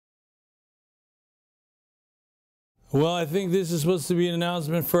Well, I think this is supposed to be an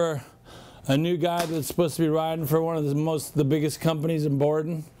announcement for a new guy that's supposed to be riding for one of the biggest companies in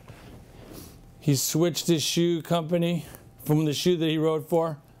Borden. He switched his shoe company from the shoe that he rode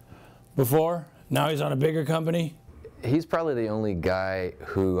for before. Now he's on a bigger company. He's probably the only guy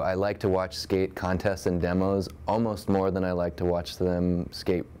who I like to watch skate contests and demos almost more than I like to watch them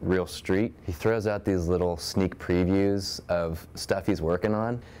skate real street. He throws out these little sneak previews of stuff he's working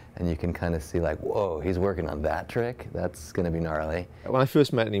on, and you can kind of see like, whoa, he's working on that trick? That's going to be gnarly. When I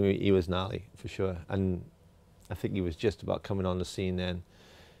first met him, he was gnarly, for sure. And I think he was just about coming on the scene then,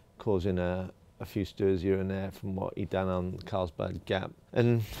 causing a few stirs here and there from what he'd done on Carlsbad Gap.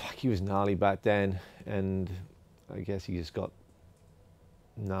 And fuck, he was gnarly back then, and I guess he just got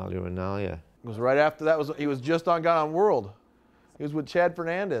gnarlier and gnarlier. It was right after that, he was just on Gone on World. He was with Chad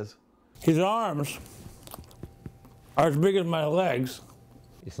Fernandez. His arms are as big as my legs.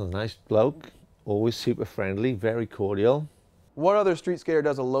 He's a nice bloke, always super friendly, very cordial. What other street skater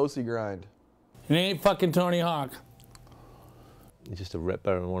does a low-C grind? And he ain't fucking Tony Hawk. He's just a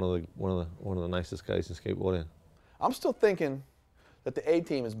ripper and one of the nicest guys in skateboarding. I'm still thinking that the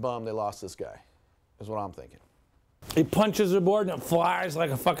A-team is bummed they lost this guy, is what I'm thinking. He punches the board and it flies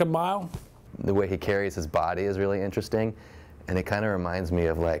like a fucking mile. The way he carries his body is really interesting, and it kind of reminds me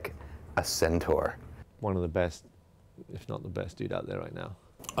of like a centaur. One of the best, if not the best dude out there right now.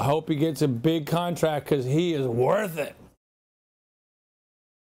 I hope he gets a big contract because he is worth it.